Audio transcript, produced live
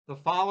The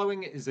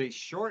following is a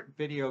short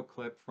video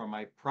clip from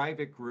my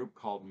private group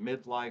called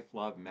Midlife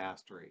Love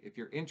Mastery. If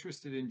you're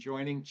interested in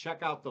joining,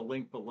 check out the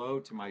link below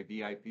to my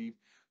VIP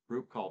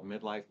group called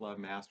Midlife Love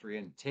Mastery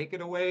and take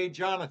it away,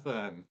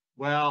 Jonathan.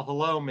 Well,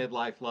 hello,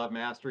 Midlife Love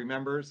Mastery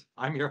members.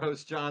 I'm your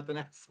host, Jonathan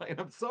Aslay,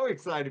 and I'm so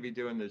excited to be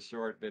doing this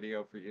short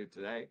video for you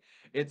today.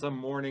 It's a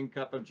morning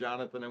cup of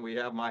Jonathan, and we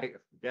have my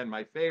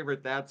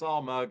favorite That's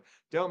All mug.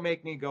 Don't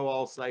make me go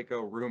all psycho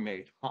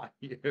roommate on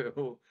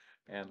you.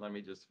 And let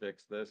me just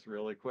fix this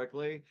really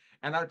quickly.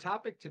 And our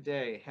topic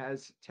today,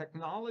 has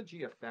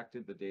technology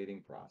affected the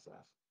dating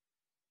process?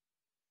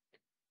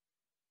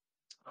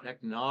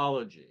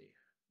 Technology,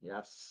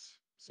 yes,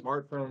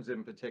 smartphones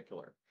in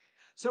particular.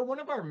 So one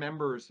of our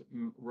members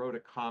wrote a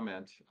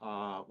comment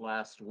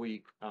last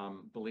week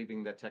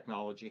believing that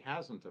technology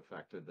hasn't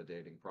affected the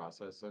dating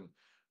process. And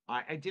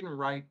I didn't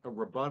write a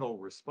rebuttal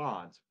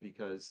response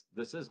because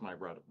this is my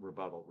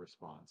rebuttal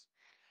response.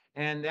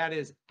 And that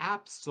is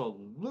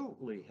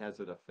absolutely has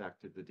it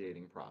affected the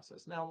dating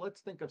process. Now,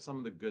 let's think of some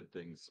of the good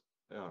things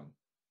um,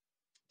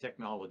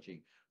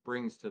 technology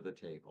brings to the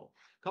table.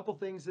 A couple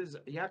things is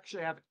you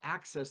actually have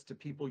access to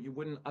people you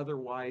wouldn't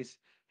otherwise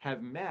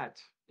have met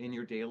in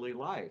your daily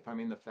life. I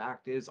mean, the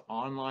fact is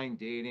online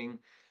dating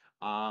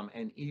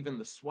and even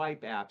the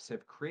swipe apps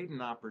have created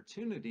an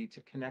opportunity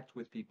to connect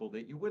with people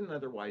that you wouldn't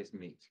otherwise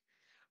meet.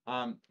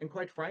 And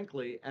quite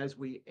frankly, as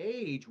we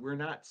age, we're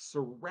not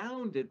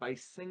surrounded by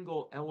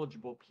single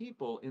eligible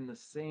people in the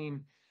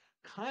same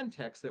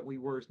context that we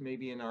were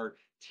maybe in our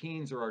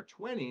teens or our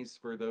 20s.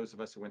 For those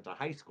of us who went to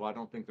high school, I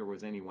don't think there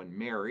was anyone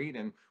married.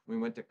 And when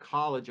we went to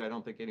college, I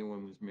don't think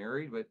anyone was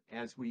married. But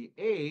as we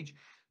age,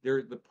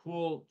 the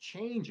pool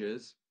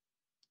changes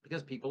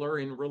because people are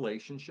in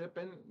relationship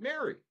and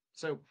married.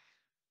 So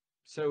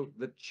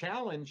the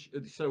challenge,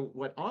 so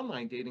what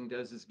online dating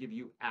does is give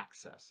you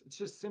access. It's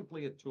just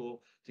simply a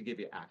tool to give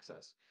you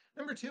access.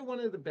 Number two, one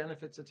of the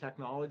benefits of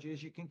technology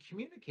is you can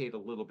communicate a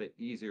little bit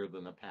easier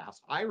than the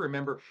past. I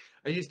remember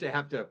I used to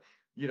have to,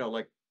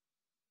 like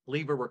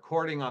leave a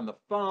recording on the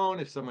phone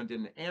if someone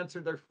didn't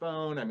answer their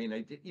phone. I mean,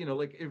 I did,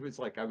 like it was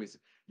like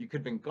you could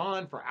have been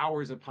gone for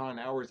hours upon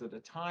hours at a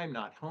time,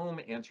 not home,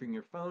 answering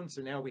your phone.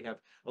 So now we have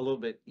a little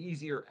bit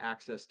easier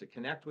access to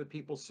connect with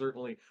people.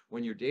 Certainly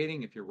when you're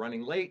dating, if you're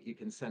running late, you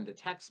can send a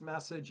text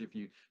message. If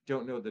you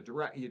don't know the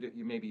direct,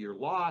 maybe you're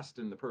lost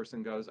and the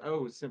person goes,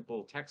 oh,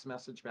 simple text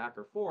message back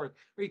or forth,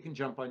 or you can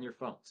jump on your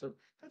phone. So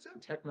that's how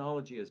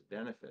technology has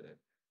benefited.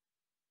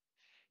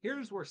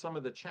 Here's where some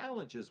of the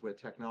challenges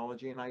with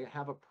technology, and I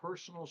have a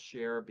personal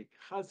share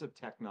because of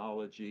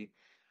technology.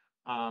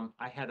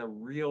 I had a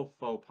real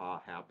faux pas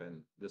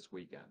happen this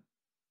weekend.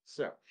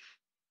 So,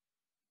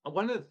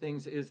 one of the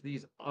things is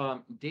these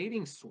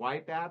dating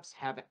swipe apps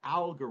have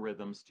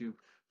algorithms to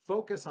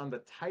focus on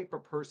the type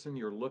of person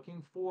you're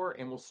looking for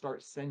and will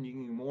start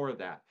sending you more of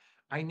that.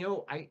 I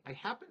know I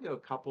happened to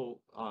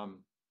a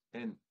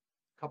and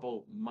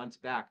couple months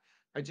back,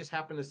 I just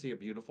happened to see a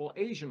beautiful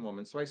Asian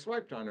woman. So I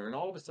swiped on her, and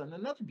all of a sudden,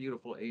 another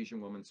beautiful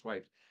Asian woman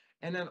swiped.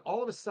 And then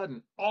all of a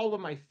sudden, all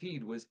of my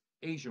feed was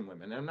Asian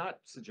women. And I'm not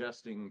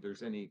suggesting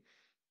there's any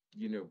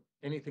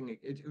anything.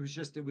 It was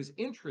just, it was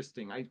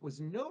interesting. I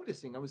was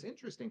noticing, I was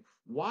interesting.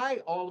 Why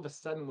all of a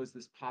sudden was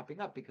this popping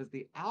up? Because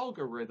the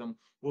algorithm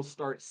will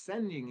start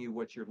sending you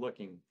what you're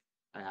looking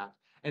at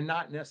and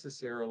not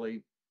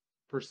necessarily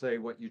per se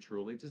what you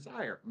truly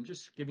desire. I'm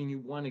just giving you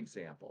one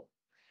example.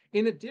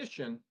 In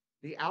addition,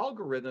 the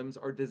algorithms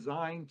are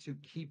designed to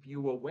keep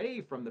you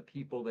away from the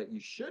people that you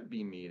should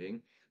be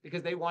meeting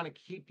because they want to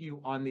keep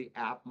you on the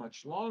app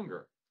much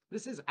longer.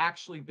 This has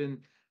actually been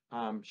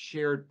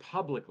shared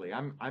publicly.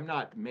 I'm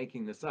not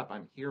making this up.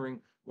 I'm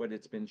hearing what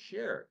it's been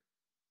shared.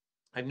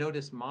 I've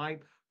noticed my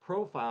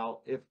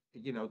profile, if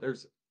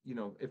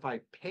if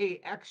I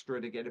pay extra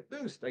to get a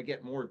boost, I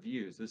get more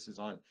views. This is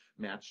on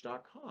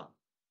Match.com.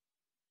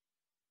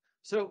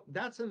 So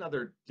that's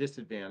another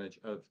disadvantage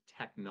of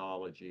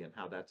technology and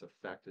how that's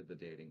affected the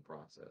dating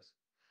process.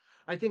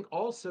 I think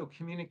also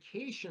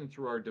communication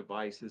through our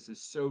devices is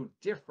so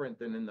different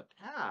than in the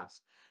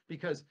past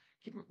because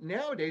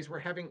nowadays we're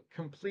having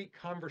complete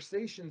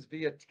conversations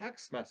via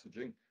text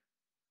messaging,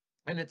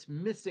 and it's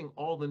missing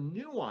all the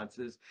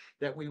nuances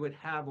that we would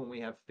have when we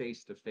have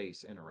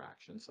face-to-face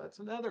interactions. So that's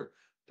another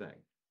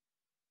thing.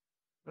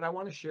 But I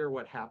want to share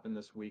what happened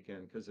this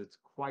weekend because it's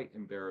quite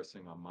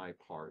embarrassing on my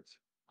part.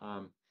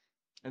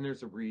 And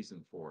there's a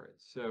reason for it.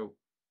 So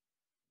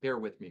bear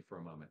with me for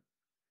a moment.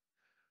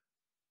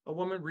 A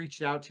woman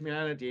reached out to me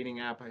on a dating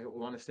app. I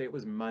want to say it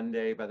was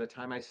Monday. By the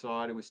time I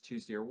saw it, it was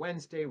Tuesday or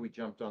Wednesday. We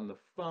jumped on the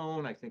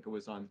phone. I think it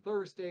was on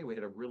Thursday. We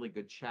had a really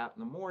good chat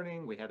in the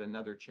morning. We had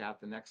another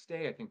chat the next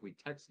day. I think we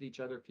texted each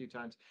other a few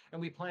times,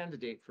 and we planned a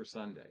date for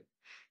Sunday.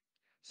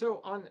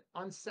 So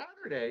on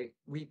Saturday,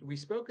 we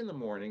spoke in the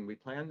morning. We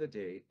planned the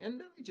date, and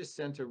then we just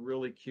sent a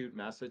really cute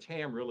message.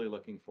 Hey, I'm really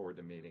looking forward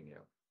to meeting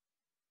you.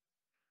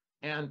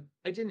 And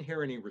I didn't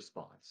hear any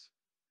response.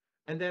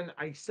 And then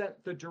I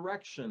sent the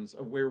directions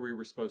of where we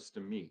were supposed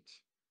to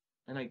meet,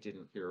 and I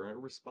didn't hear a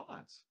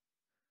response.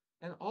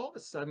 And all of a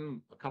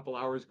sudden, a couple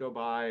hours go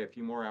by, a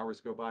few more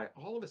hours go by.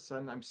 All of a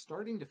sudden, I'm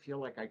starting to feel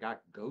like I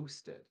got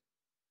ghosted.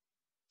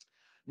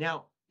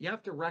 Now, you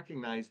have to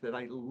recognize that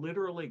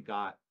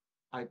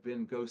I've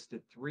been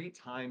ghosted 3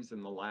 times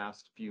in the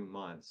last few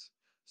months.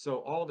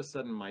 So all of a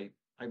sudden,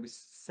 I was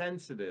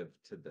sensitive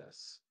to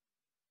this.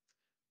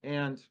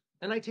 And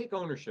I take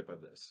ownership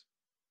of this.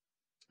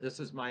 This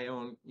is my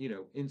own,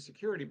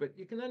 insecurity, but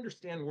you can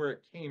understand where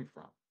it came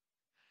from.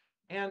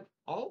 And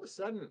all of a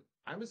sudden,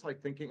 I was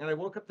like thinking, and I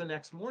woke up the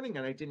next morning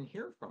and I didn't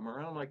hear from her.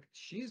 And I'm like,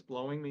 she's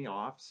blowing me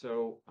off.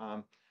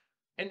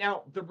 And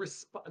now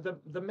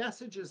the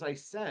messages I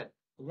sent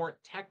weren't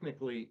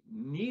technically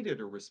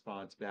needed a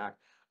response back.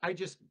 I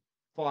just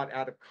thought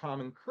out of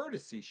common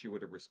courtesy she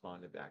would have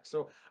responded back.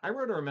 So I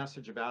wrote her a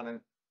message about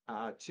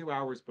 2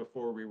 hours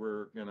before we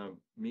were gonna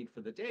meet for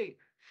the date.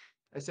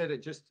 I said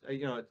it just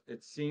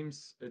it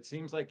seems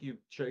like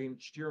you've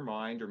changed your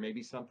mind, or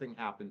maybe something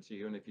happened to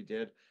you, and if you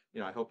did,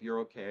 I hope you're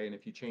okay, and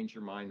if you change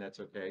your mind, that's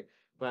okay.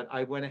 But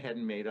I went ahead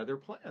and made other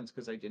plans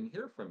because I didn't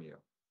hear from you.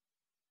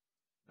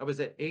 I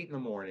was at 8 in the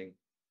morning,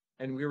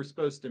 and we were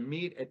supposed to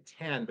meet at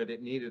 10, but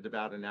it needed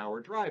about an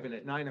hour drive. And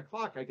at 9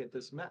 o'clock, I get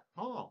this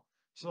call.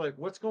 So, like,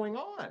 what's going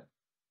on?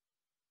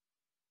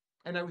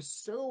 And I was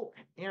so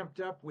amped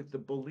up with the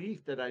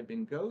belief that I'd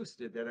been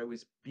ghosted that I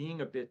was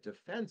being a bit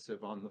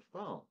defensive on the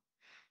phone.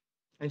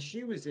 And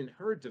she was in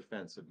her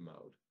defensive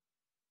mode.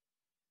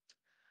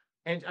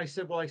 And I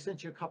said, well, I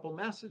sent you a couple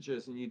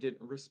messages and you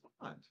didn't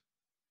respond.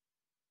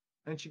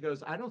 And she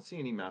goes, I don't see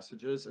any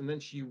messages. And then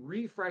she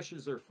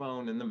refreshes her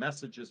phone and the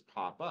messages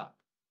pop up.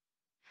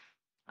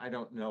 I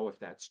don't know if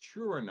that's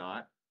true or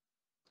not,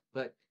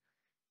 but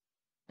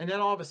and then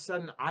all of a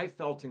sudden I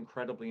felt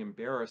incredibly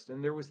embarrassed.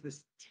 And there was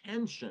this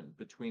tension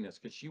between us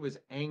because she was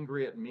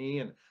angry at me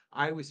and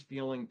I was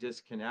feeling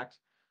disconnect.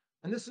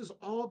 And this is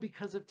all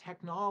because of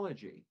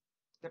technology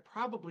that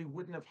probably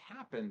wouldn't have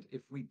happened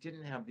if we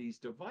didn't have these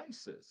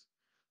devices.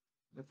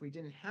 If we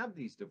didn't have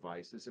these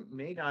devices, it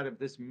may not have,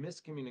 this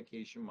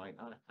miscommunication might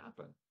not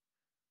happen.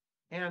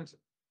 And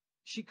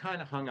she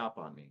kind of hung up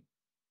on me.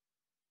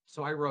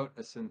 So I wrote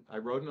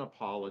an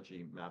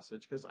apology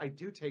message because I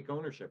do take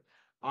ownership.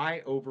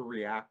 I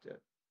overreacted.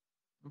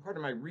 And part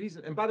of my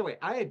reason, and by the way,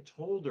 I had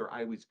told her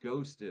I was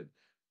ghosted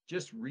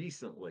just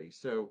recently.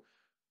 So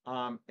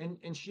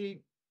and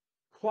she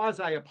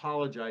quasi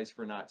apologized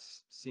for not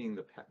seeing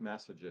the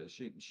messages.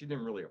 She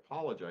didn't really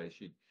apologize.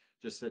 She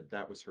just said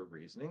that was her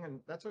reasoning,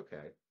 and that's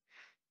okay.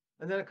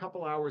 And then a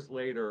couple hours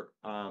later,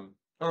 and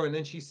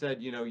then she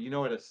said, you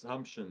know what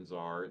assumptions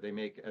are. They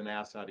make an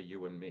ass out of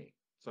you and me.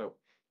 So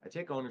I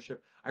take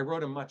ownership. I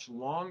wrote a much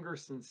longer,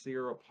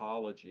 sincere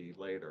apology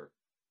later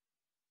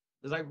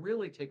because I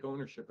really take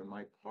ownership in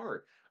my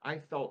part. I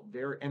felt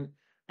very and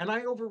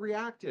I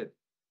overreacted.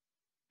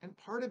 And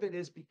part of it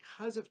is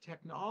because of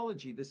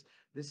technology. This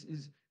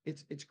is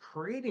it's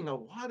creating a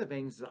lot of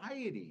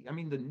anxiety. I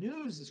mean, the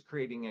news is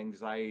creating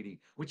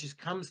anxiety, which is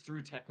comes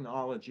through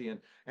technology,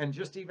 and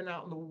just even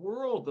out in the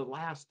world, the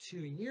last 2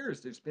 years,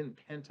 there's been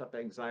pent up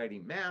anxiety.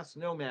 Masks,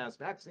 no masks,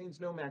 vaccines,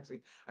 no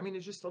vaccine. I mean,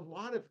 it's just a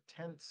lot of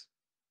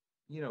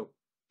you know,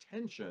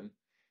 tension,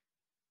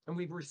 and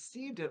we've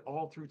received it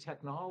all through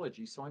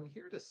technology. So I'm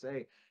here to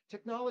say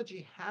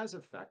technology has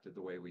affected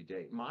the way we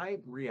date. My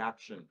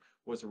reaction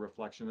was a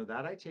reflection of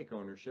that. I take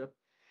ownership.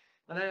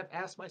 And I have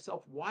asked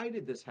myself, why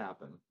did this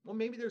happen? Well,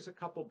 maybe there's a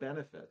couple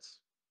benefits.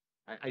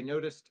 I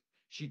noticed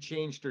she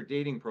changed her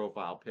dating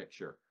profile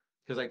picture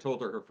because I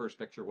told her her first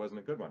picture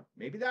wasn't a good one.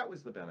 Maybe that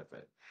was the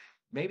benefit.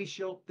 Maybe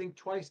she'll think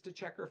twice to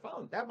check her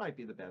phone. That might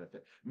be the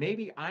benefit.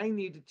 Maybe I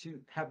needed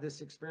to have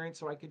this experience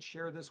so I could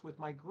share this with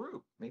my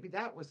group. Maybe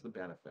that was the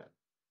benefit.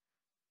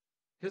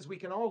 Because we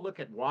can all look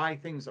at why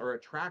things are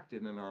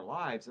attracted in our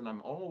lives, and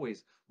I'm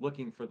always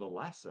looking for the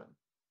lesson.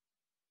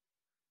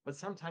 But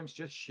sometimes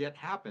just shit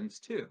happens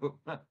too.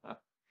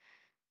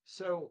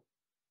 So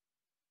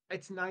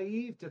it's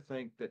naive to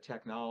think that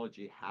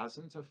technology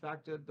hasn't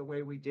affected the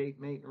way we date,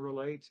 mate, and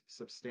relate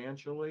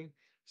substantially,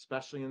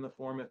 especially in the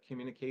form of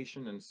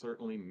communication and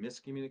certainly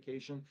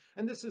miscommunication.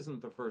 And this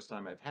isn't the first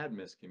time I've had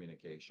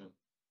miscommunication.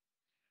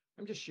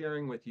 I'm just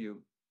sharing with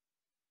you,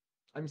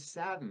 I'm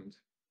saddened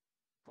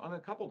on a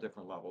couple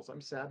different levels. I'm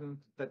saddened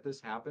that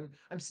this happened.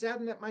 I'm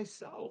saddened at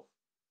myself.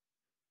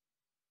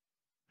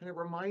 And it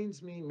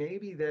reminds me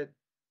maybe that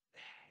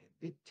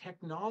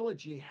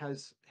technology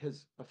has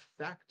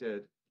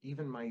affected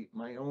even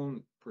my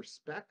own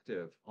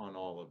perspective on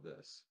all of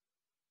this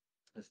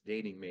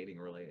dating, mating,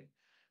 relating.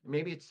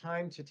 Maybe it's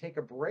time to take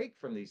a break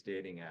from these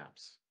dating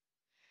apps.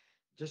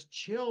 Just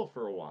chill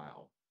for a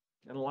while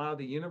and allow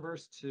the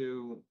universe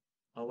to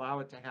allow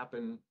it to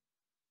happen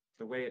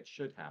the way it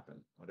should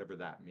happen, whatever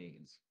that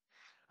means.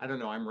 I don't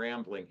know, I'm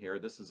rambling here.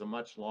 This is a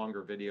much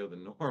longer video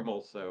than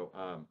normal, so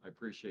I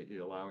appreciate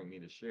you allowing me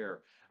to share.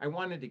 I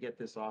wanted to get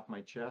this off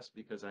my chest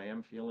because I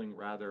am feeling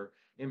rather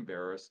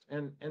embarrassed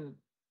and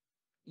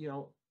you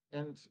know,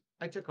 and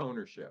I took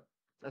ownership.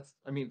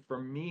 I mean,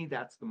 for me,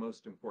 that's the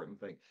most important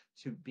thing,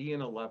 to be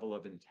in a level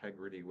of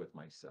integrity with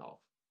myself.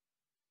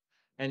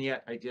 And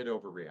yet I did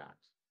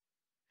overreact.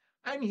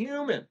 I'm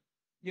human.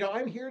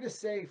 I'm here to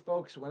say,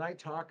 folks, when I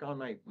talk on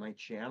my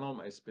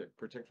channel,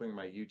 particularly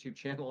my YouTube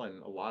channel,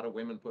 and a lot of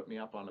women put me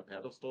up on a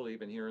pedestal,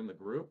 even here in the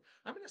group,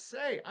 I'm going to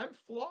say I'm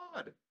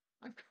flawed.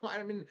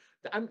 I mean,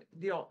 I'm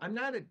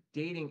not a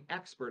dating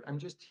expert. I'm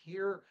just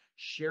here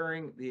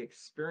sharing the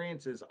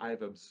experiences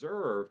I've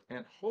observed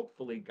and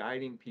hopefully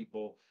guiding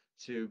people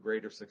to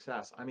greater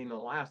success. I mean, the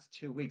last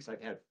 2 weeks,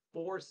 I've had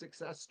 4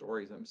 success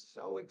stories. I'm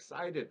so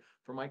excited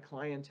for my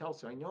clientele.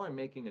 So I know I'm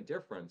making a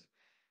difference.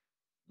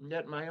 And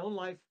yet, my own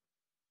life,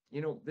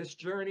 this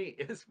journey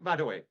is, by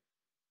the way,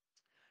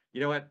 you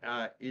know what?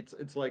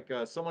 It's like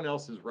someone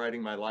else is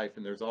writing my life,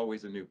 and there's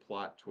always a new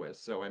plot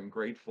twist. So I'm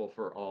grateful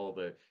for all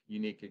the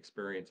unique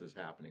experiences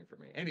happening for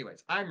me.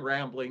 Anyways, I'm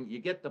rambling. You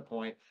get the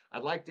point.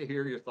 I'd like to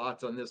hear your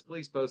thoughts on this.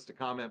 Please post a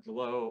comment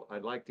below.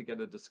 I'd like to get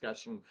a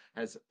discussion.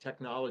 Has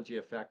technology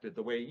affected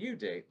the way you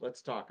date?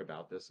 Let's talk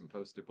about this and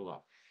post it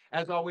below.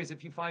 As always,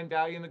 if you find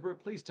value in the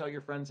group, please tell your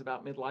friends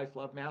about Midlife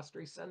Love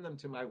Mastery. Send them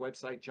to my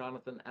website,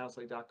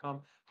 jonathanaslay.com.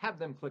 Have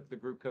them click the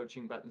group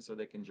coaching button so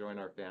they can join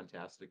our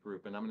fantastic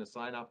group. And I'm going to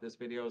sign off this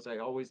video as I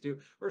always do.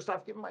 First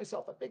off, giving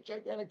myself a big,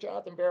 gigantic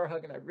Jonathan Bear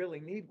hug, and I really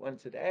need one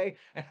today.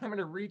 And I'm going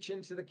to reach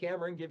into the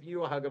camera and give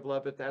you a hug of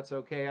love if that's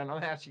okay. And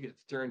I'm asking you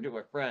to turn to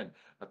a friend,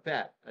 a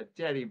pet, a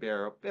teddy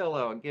bear, a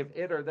pillow, and give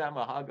it or them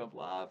a hug of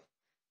love,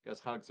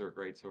 because hugs are a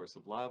great source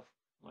of love.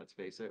 Let's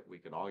face it, we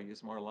could all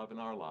use more love in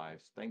our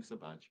lives. Thanks a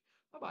bunch.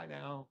 Bye bye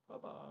now. Bye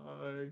bye.